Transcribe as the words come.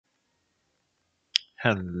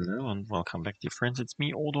Hello and welcome back, dear friends. It's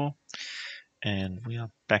me, Odo, and we are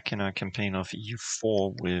back in our campaign of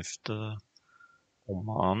EU4 with the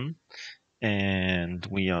Oman, and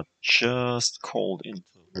we are just called into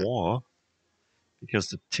war because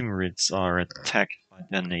the Timurids are attacked by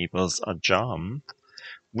their neighbors Ajam,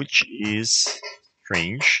 which is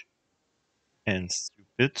strange and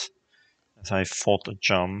stupid, as I thought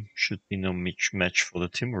Ajam should be no match for the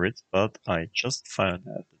Timurids, but I just found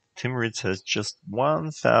out that the Timurids has just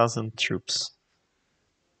 1,000 troops.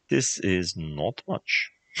 This is not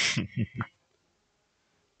much.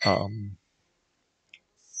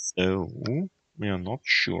 So we are not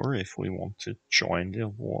sure if we want to join their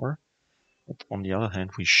war. But on the other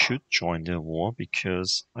hand, we should join their war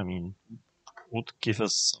because, I mean, it would give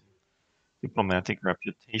us some diplomatic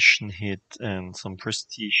reputation hit and some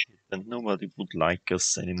prestige hit, and nobody would like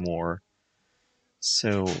us anymore.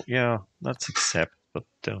 So yeah, let's accept, but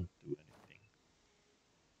don't do anything.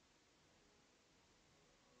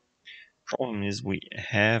 Problem is we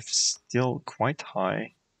have still quite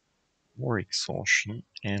high war exhaustion,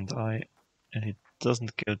 and it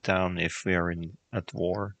doesn't go down if we are at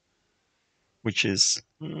war, which is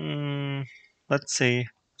let's say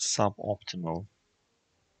suboptimal.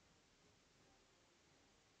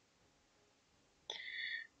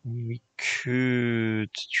 We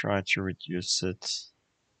could try to reduce it.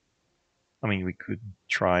 I mean, we could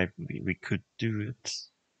try. We could do it.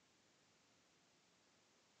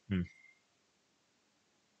 Hmm.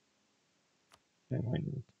 Yeah, why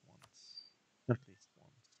not once? At least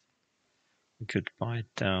once. We could buy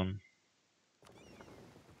it down.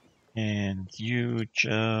 And you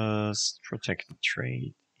just protect the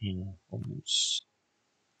trade in Hormuz,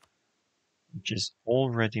 which is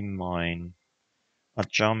already mine.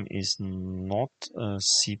 Ajam is not a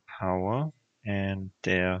sea power, and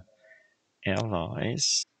their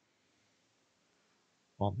allies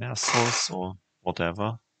or vassals or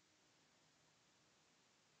whatever,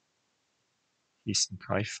 Eastern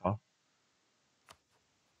Kaifa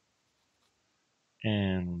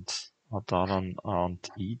and Adaran aren't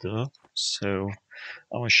either, so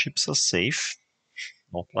our ships are safe,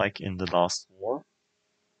 not like in the last war.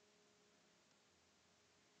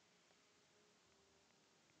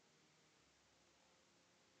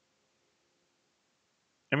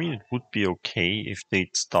 I mean, it would be okay if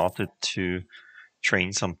they'd started to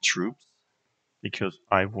train some troops, because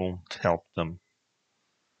I won't help them.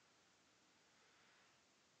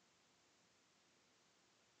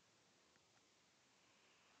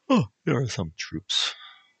 Oh, there are some troops.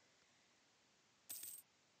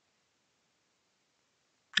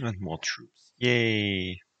 And more troops.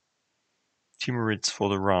 Yay! Timurids for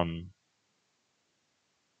the run.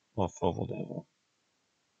 Or for whatever.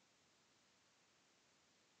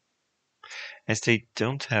 As they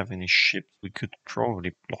don't have any ships, we could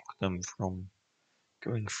probably block them from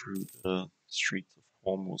going through the streets of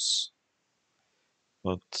Hormuz.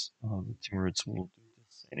 But the Timurids will do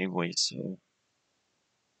this anyway, so...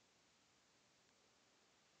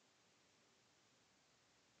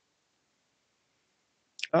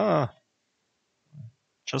 Ah!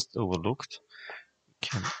 Just overlooked. We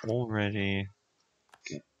can already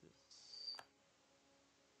get this.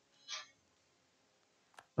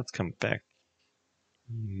 Let's come back.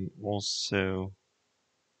 You also...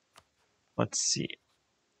 Let's see.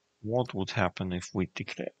 What would happen if we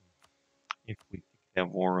declare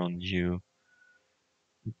war on you?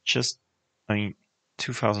 Just, I mean,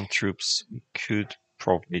 2,000 troops, we could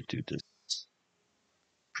probably do this.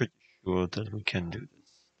 Pretty sure that we can do this,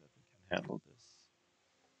 that we can handle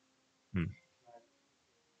this.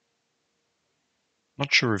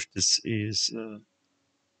 Not sure if this is an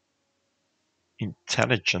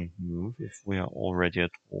intelligent move if we are already at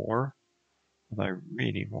war, but I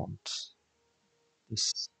really want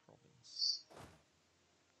this province.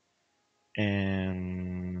 And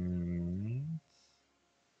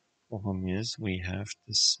problem is we have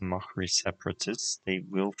this Mahri separatists. They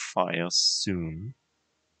will fire soon.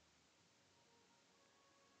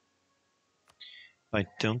 I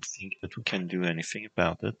don't think that we can do anything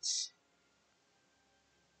about it.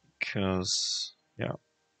 Because, yeah,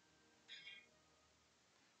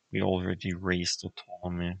 we already raised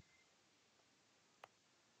autonomy.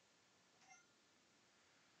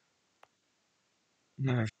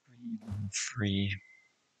 No, free.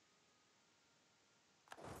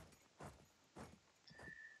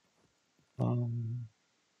 Not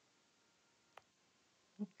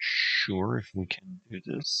sure if we can do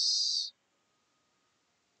this.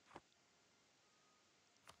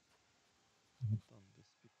 I've done this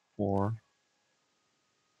before.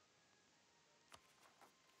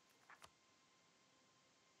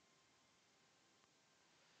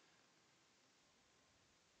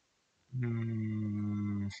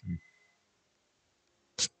 I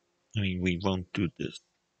mean, we won't do this.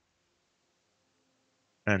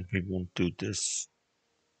 And we won't do this.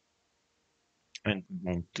 And we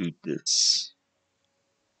won't do this.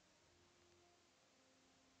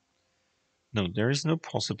 No, there is no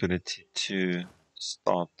possibility to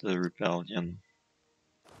start the rebellion.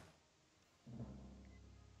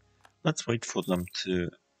 Let's wait for them to...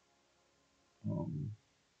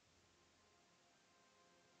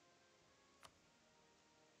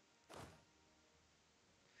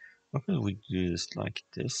 how can we do this like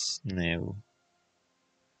this? No.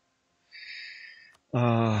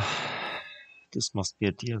 This must be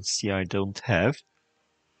a DLC I don't have.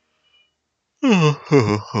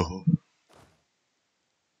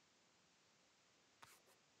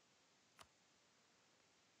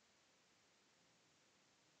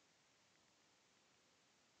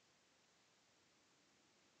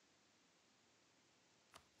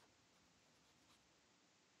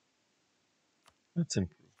 Let's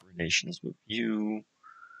improve relations with you.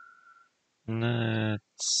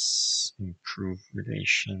 Let's improve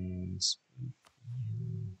relations with you.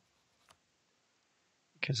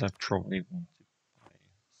 Because I probably want to buy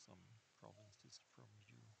some provinces from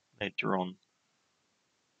you later on.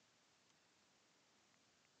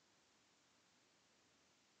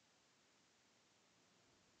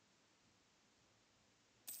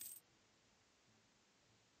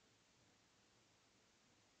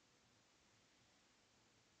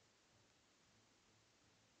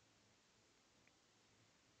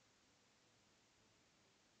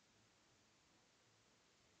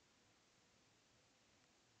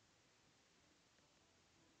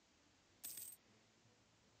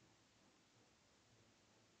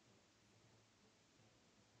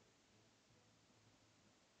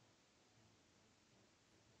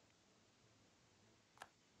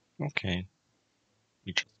 Okay.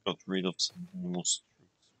 We just got rid of some most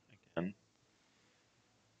troops again.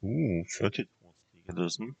 Ooh, 30 towards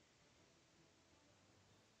legalism.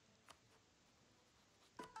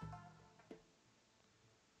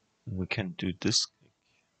 And we can do this click.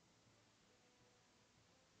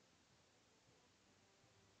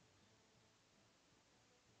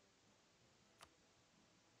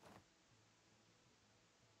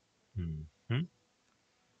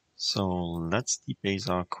 So let's debase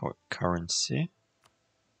our currency.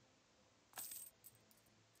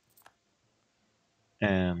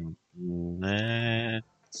 And let's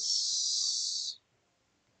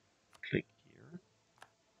click here.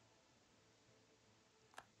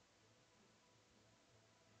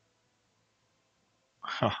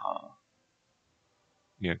 Haha.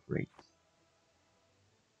 We are great.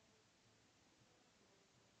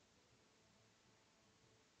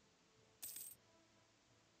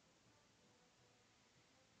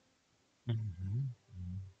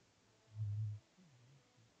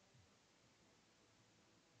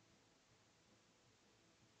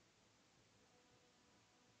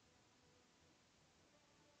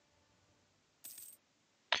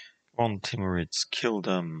 Come on, Timurids, kill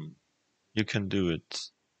them. You can do it.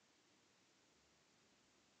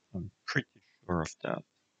 I'm pretty sure of that.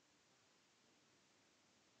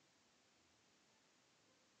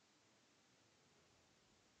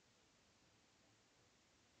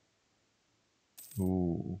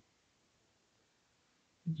 Ooh.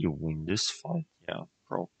 You win this fight? Yeah,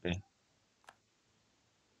 probably.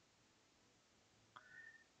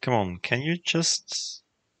 Come on, can you just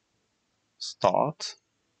start?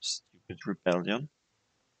 Stupid rebellion.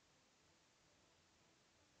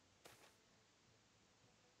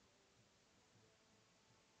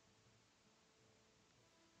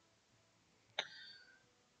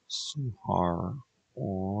 Suhar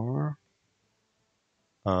or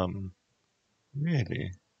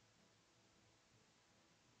really?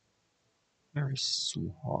 Where is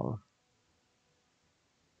Suhar?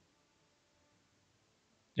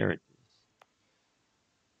 There it is.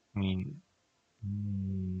 I mean,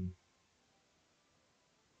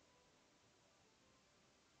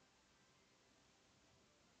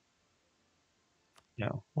 yeah,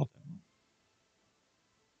 whatever.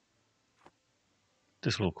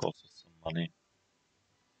 This will cost us some money.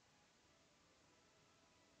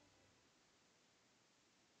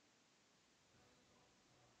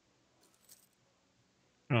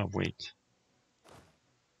 Oh, wait.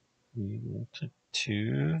 We wanted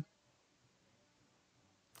to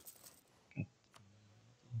get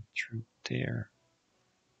through there.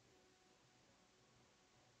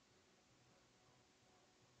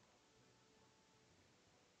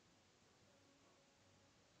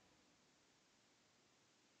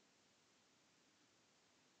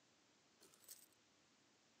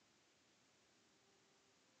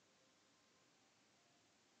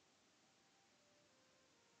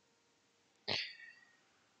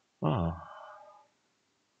 Ah,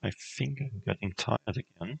 I think I'm getting tired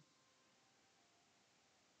again.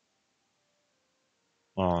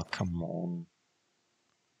 Oh, come on.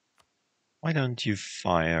 Why don't you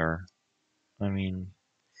fire? I mean,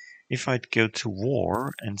 if I'd go to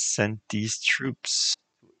war and send these troops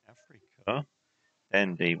to Africa,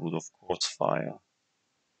 then they would of course fire.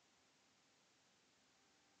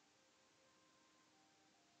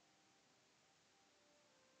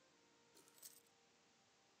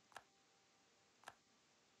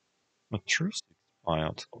 My truce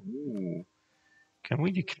expired. Ooh. Can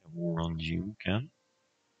we declare war on you again?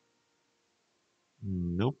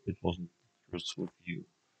 Nope, it wasn't a truce with you.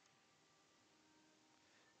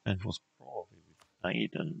 It was probably with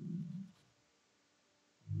Aiden.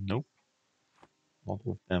 Nope, not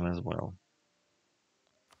with them as well.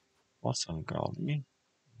 Wasangali?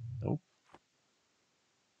 Nope.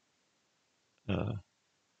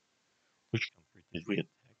 Which country did we attack?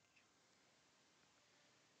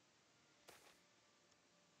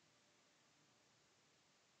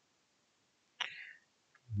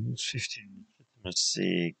 Lose 15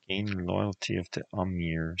 legitimacy, gain loyalty of the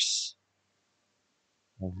Amirs.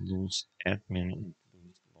 Or lose admin and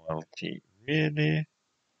lose loyalty. Really?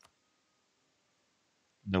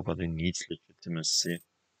 Nobody needs legitimacy.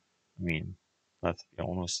 I mean, let's be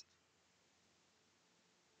honest.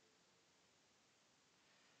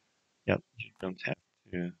 Yeah, you don't have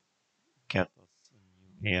to get us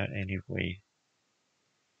a new heir anyway.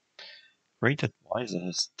 Great advisor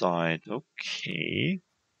has died. Okay.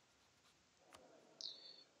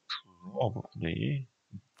 Probably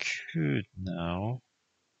could now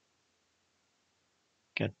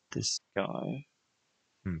get this guy.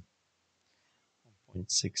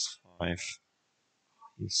 1.65.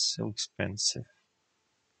 He's so expensive.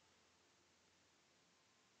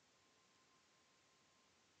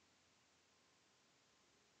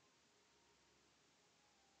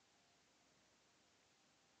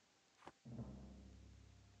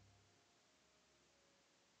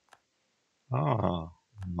 Ah,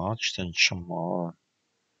 Marched and Shamar.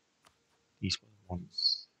 These were the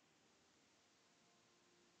ones.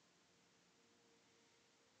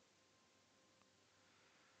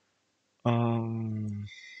 Um,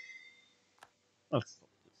 let's stop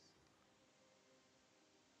this.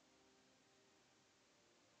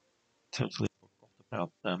 Totally forgot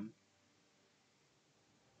about them.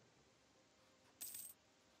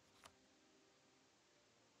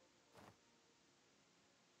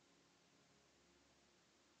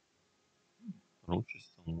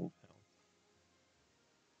 Rochester will help.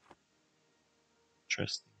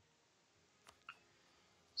 Interesting.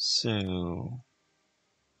 So,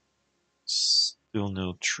 still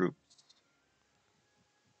no troops.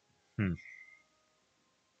 Hmm.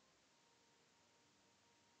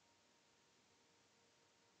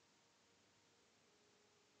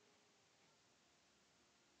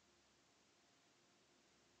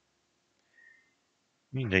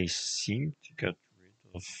 I mean, they seem to get rid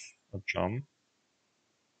of Ajam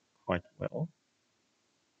quite well.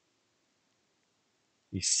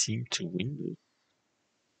 They seem to win this,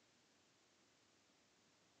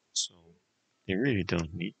 so they really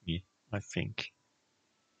don't need me, I think.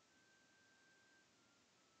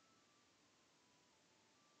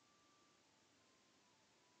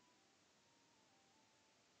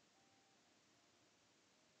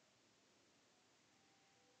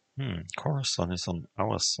 Khorasan is on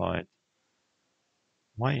our side.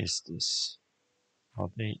 Why is this?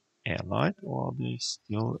 Are they allied or are they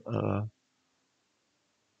still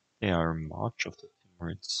they are in march of the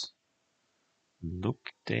Timurids?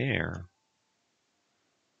 Look there.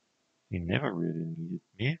 They never really needed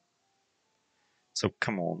me. So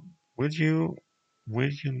come on. Will you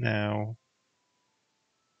now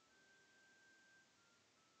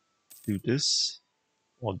do this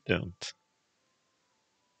or don't?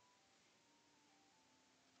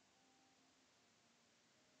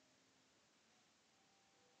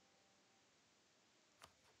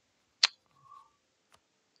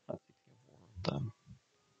 I think I warned them.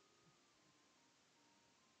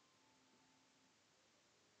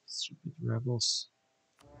 Stupid rebels.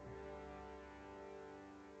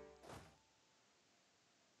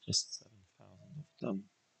 Just 7,000 of them.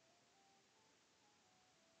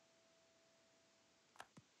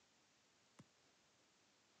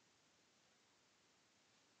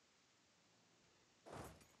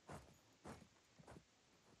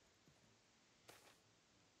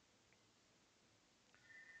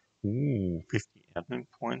 Ooh, 50 admin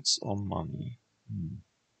points or money.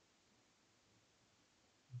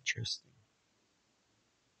 Interesting.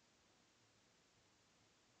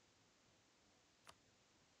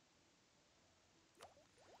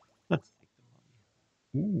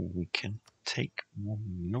 Ooh, we can take more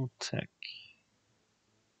militech.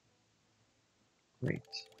 Great.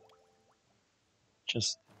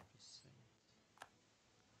 Just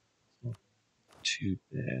not too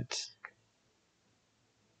bad.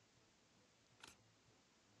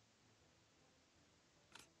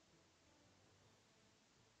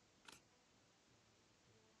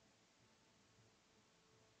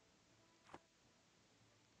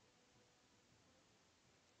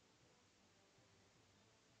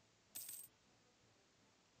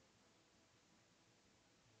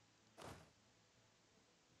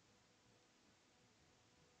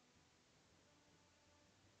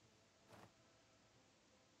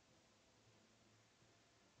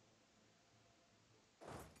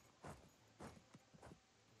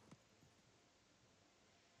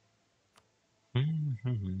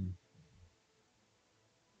 Mm-hmm.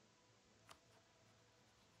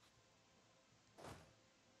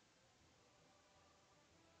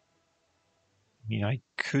 I mean, I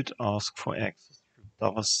could ask for access to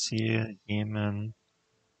Davasir, Yemen,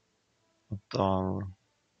 Adal,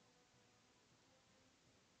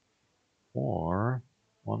 or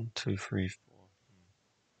 1, 2, 3, 4.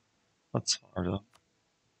 That's harder.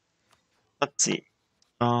 Let's see.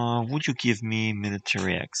 Would you give me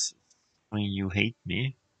military access? I mean, you hate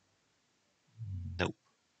me. Nope.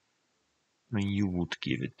 I mean, you would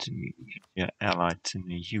give it to me. You're allied to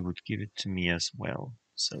me. You would give it to me as well.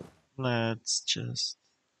 So let's just.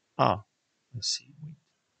 Ah, let's see.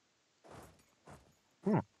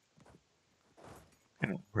 Wait. Hmm.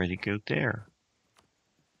 Can already go there.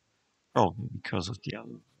 Probably because of the other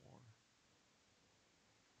war.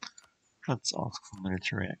 Let's ask for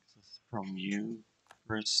military access from you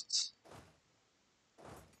first.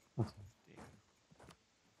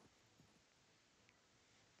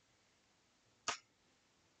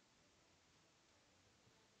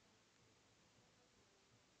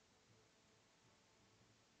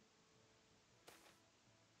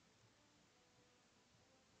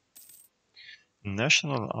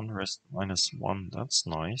 National unrest -1. That's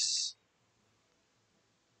nice.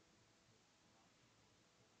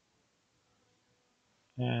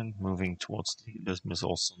 And moving towards legalism is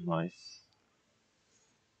also nice.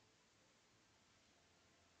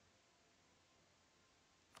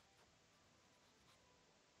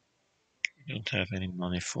 We don't have any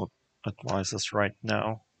money for advisors right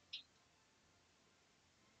now.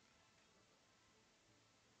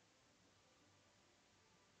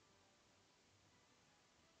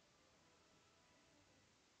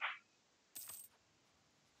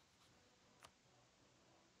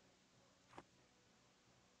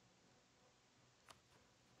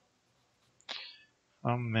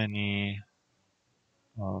 How many?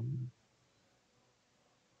 Um,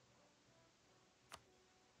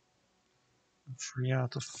 3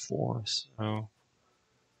 out of 4. So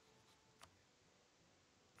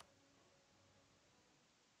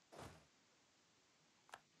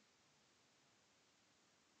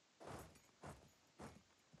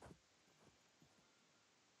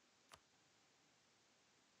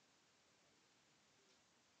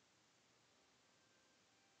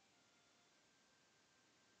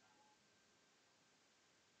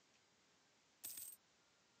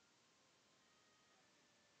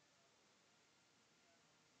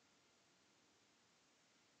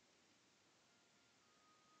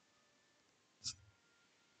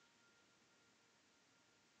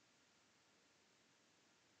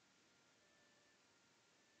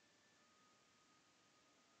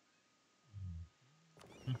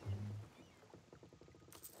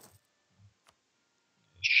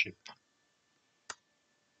ship.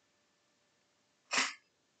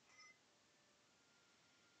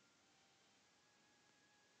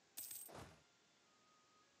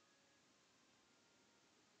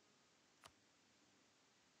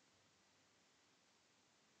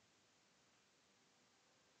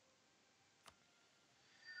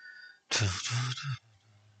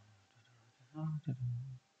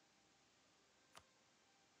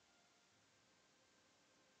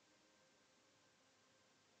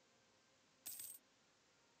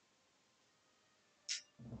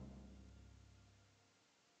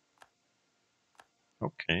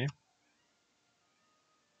 Okay.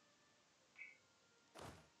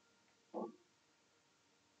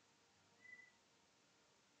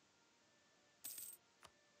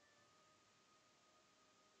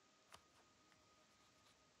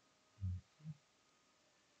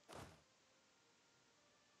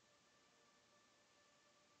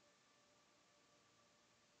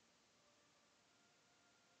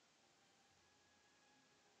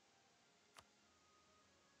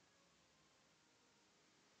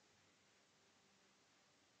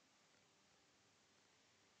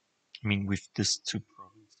 I mean, with these two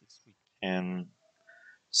provinces, we can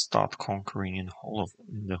start conquering in the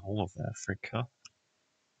whole of Africa.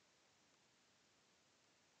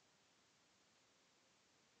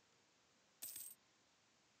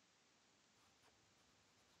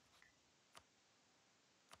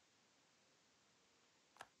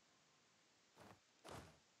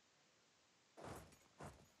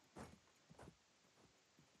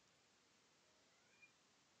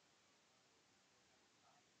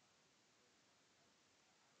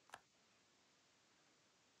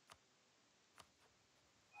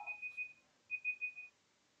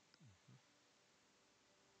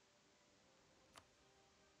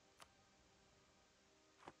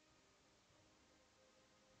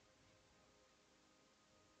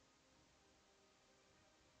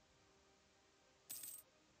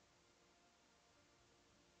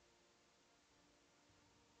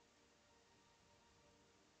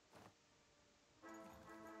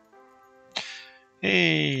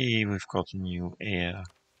 Hey, we've got a new heir.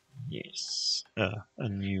 Yes, a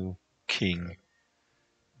new king.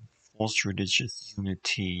 Forced religious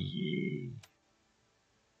unity.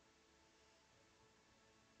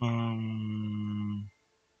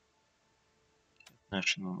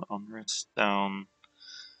 National unrest down.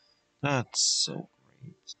 That's so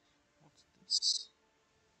great. What's this?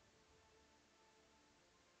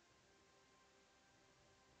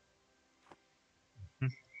 Hmm.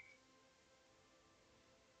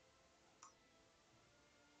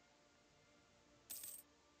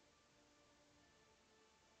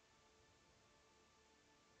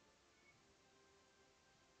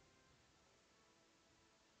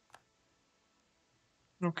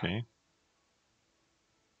 Okay.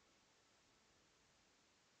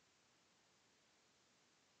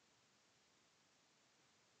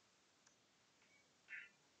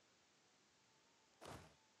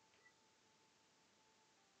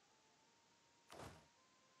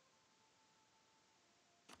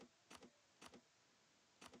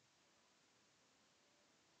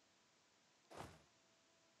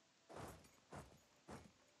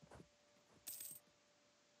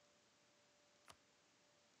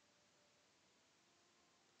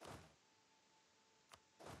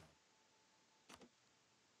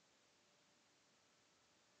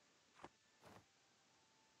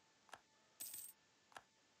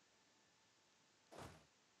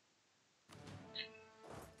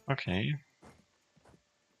 Okay.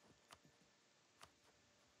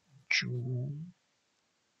 Jewel.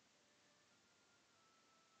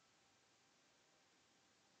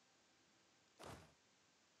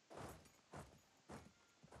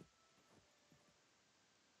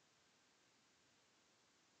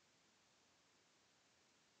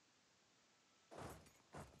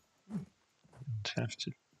 Don't have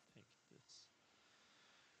to take this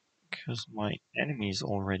because my enemies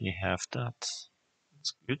already have that.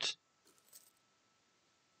 That's good.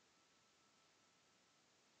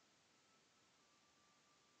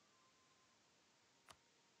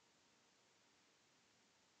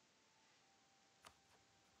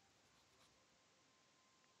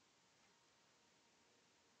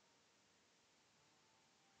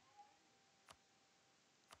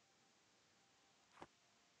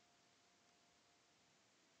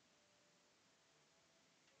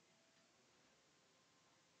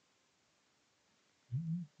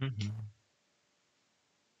 Mhm.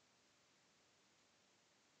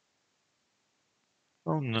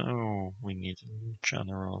 Oh no, we need a new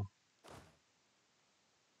general.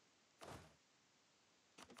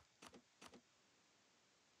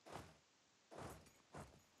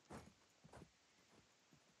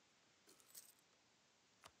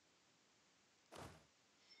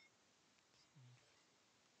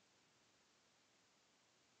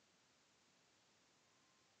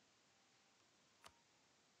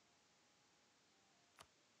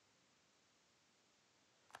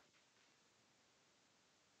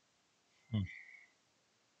 Hmm.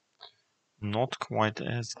 Not quite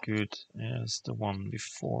as good as the one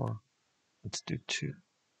before. Let's do two.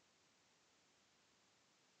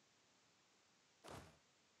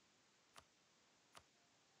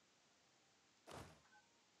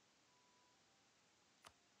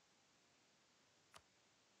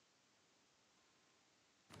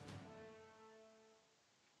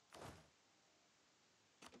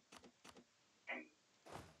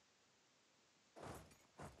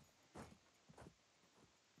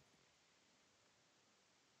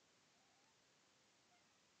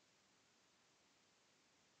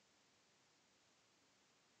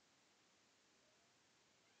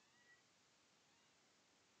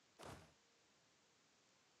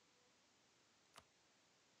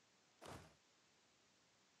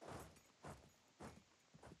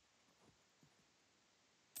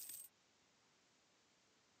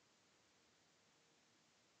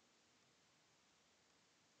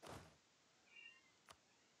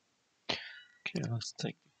 Okay, let's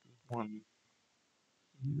take the good one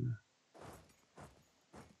here.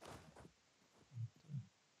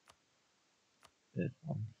 That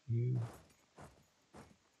one here.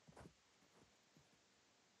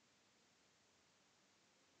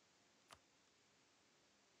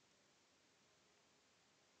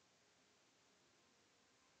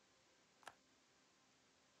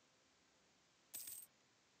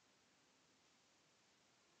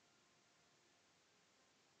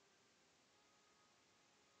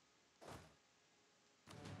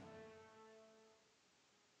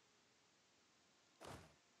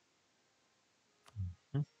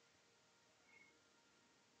 Hmm.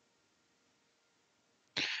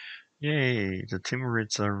 Yay, the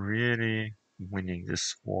Timurids are really winning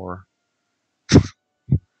this war.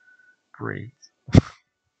 Great.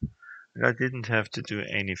 I didn't have to do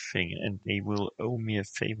anything, and they will owe me a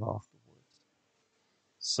favor afterwards.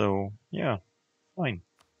 So, yeah, fine.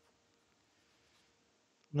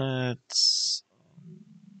 Let's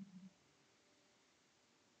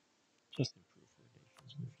just improve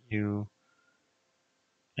relations with you.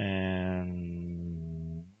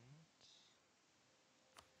 And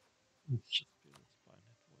let's just build a spy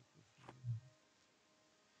network with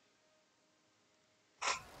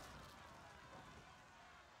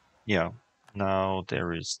you. Yeah, now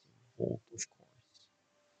there is the revolt, of course.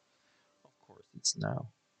 Of course, it's now.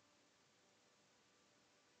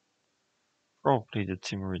 Probably the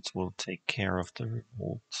Timurids will take care of the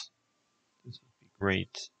revolt. This would be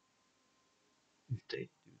great if they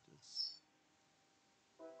do this.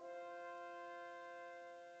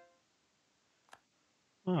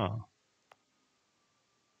 Ah,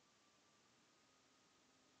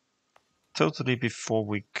 totally before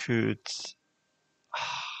we could.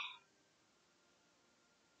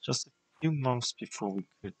 Just a few months before we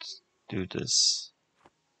could do this.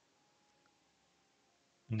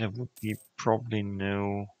 And there would be probably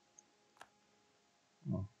no.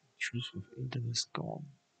 Oh, truce with Eden is gone.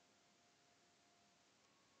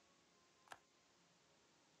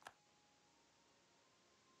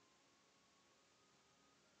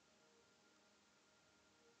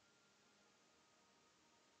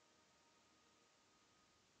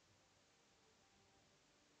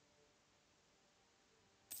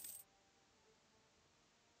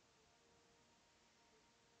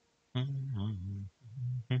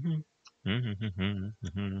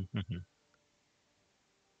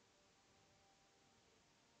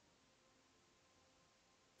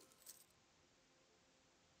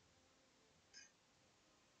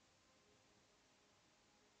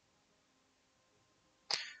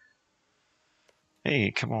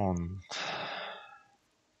 Hey, come on.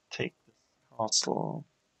 Take this castle.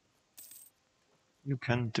 You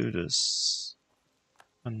can do this.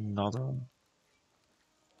 Another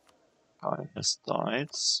guy has died,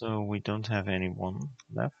 so we don't have anyone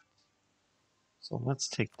left. So let's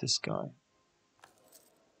take this guy.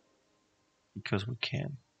 Because we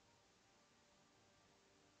can.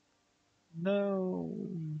 No!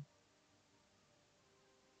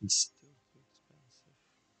 It's still too expensive.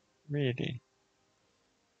 Really?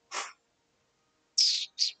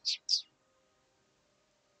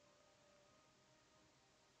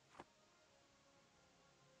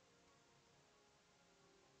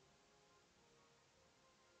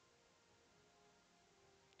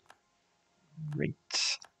 Great.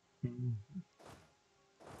 Mm.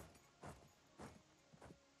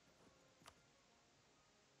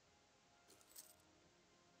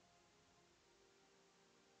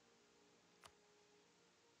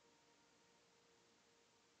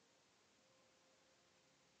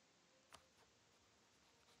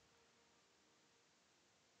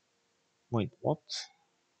 Wait, what?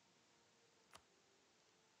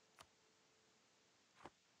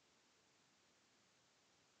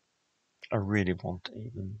 I really want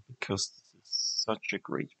Avon because this is such a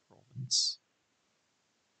great province.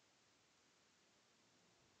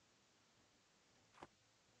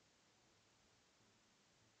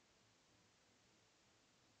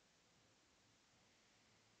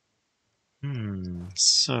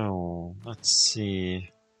 So let's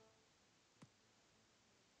see.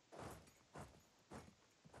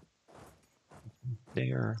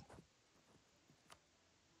 There,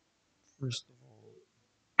 first of all.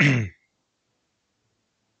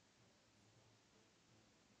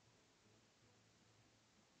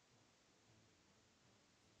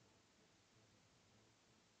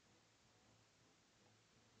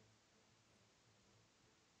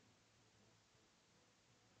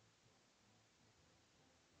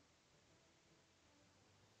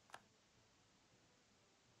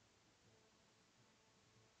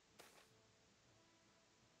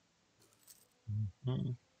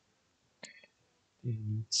 Mhm. You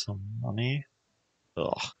need some money.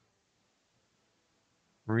 Ugh,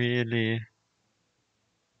 really?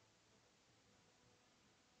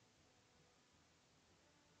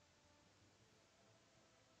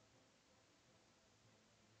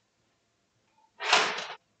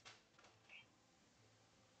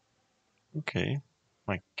 Okay.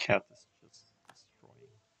 My cat is just destroying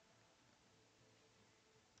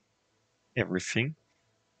everything.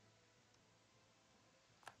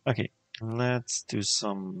 Okay, let's do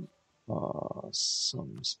some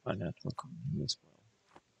spy network on me as well.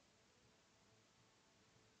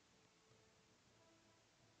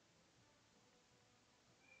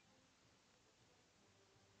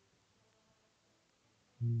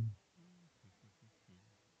 Hmm.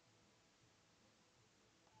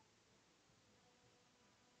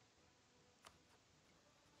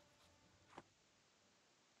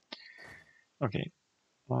 Okay.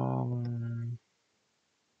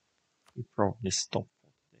 We probably stop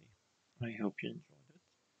for today. I hope you enjoyed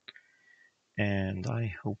it, and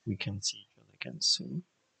I hope we can see each other again soon.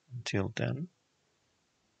 Until then,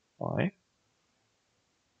 bye.